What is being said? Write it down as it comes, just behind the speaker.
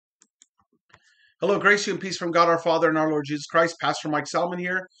Hello, grace you and peace from God our Father and our Lord Jesus Christ. Pastor Mike Salmon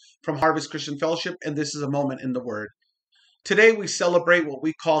here from Harvest Christian Fellowship, and this is a moment in the Word. Today we celebrate what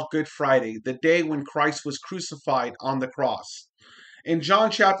we call Good Friday, the day when Christ was crucified on the cross. In John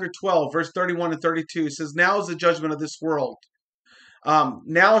chapter 12, verse 31 and 32, it says, "Now is the judgment of this world.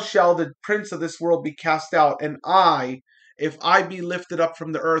 Now shall the prince of this world be cast out, and I, if I be lifted up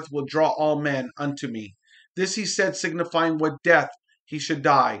from the earth, will draw all men unto me." This he said, signifying what death he should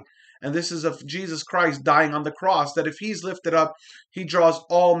die. And this is of Jesus Christ dying on the cross, that if he's lifted up, he draws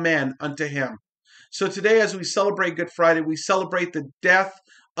all men unto him. So today, as we celebrate Good Friday, we celebrate the death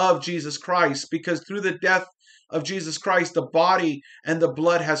of Jesus Christ, because through the death of Jesus Christ, the body and the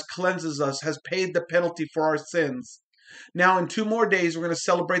blood has cleanses us, has paid the penalty for our sins. Now, in 2 more days, we're going to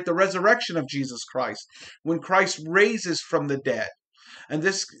celebrate the resurrection of Jesus Christ, when Christ raises from the dead. And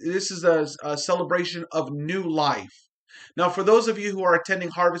this is a celebration of new life. Now, for those of you who are attending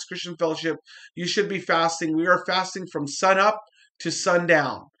Harvest Christian Fellowship, you should be fasting. We are fasting from sun up to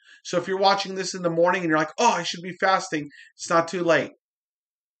sundown. So if you're watching this in the morning and you're like, oh, I should be fasting, it's not too late.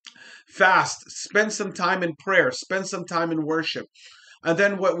 Fast. Spend some time in prayer. Spend some time in worship. And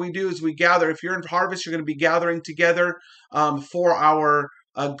then what we do is we gather. If you're in Harvest, you're going to be gathering together for our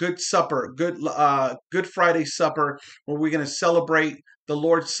Good Supper, Good Friday supper, where we're going to celebrate the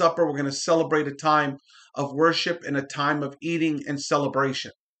Lord's Supper. We're going to celebrate a time of worship and a time of eating and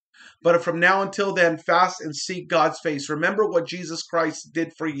celebration. But from now until then, fast and seek God's face. Remember what Jesus Christ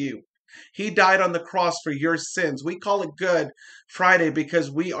did for you. He died on the cross for your sins. We call it Good Friday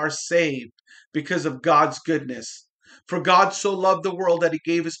because we are saved because of God's goodness. For God so loved the world that he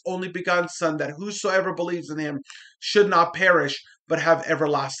gave his only begotten Son, that whosoever believes in him should not perish, but have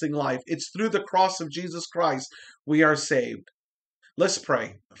everlasting life. It's through the cross of Jesus Christ we are saved. Let's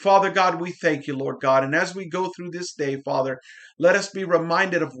pray. Father God, we thank you, Lord God. And as we go through this day, Father, let us be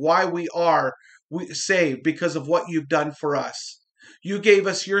reminded of why we are saved, because of what you've done for us. You gave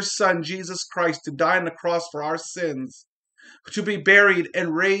us your Son, Jesus Christ, to die on the cross for our sins, to be buried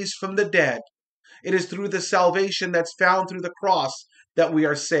and raised from the dead. It is through the salvation that's found through the cross that we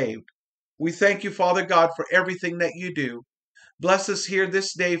are saved. We thank you, Father God, for everything that you do. Bless us here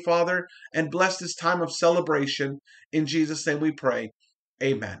this day, Father, and bless this time of celebration. In Jesus' name we pray.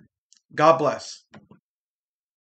 Amen. God bless.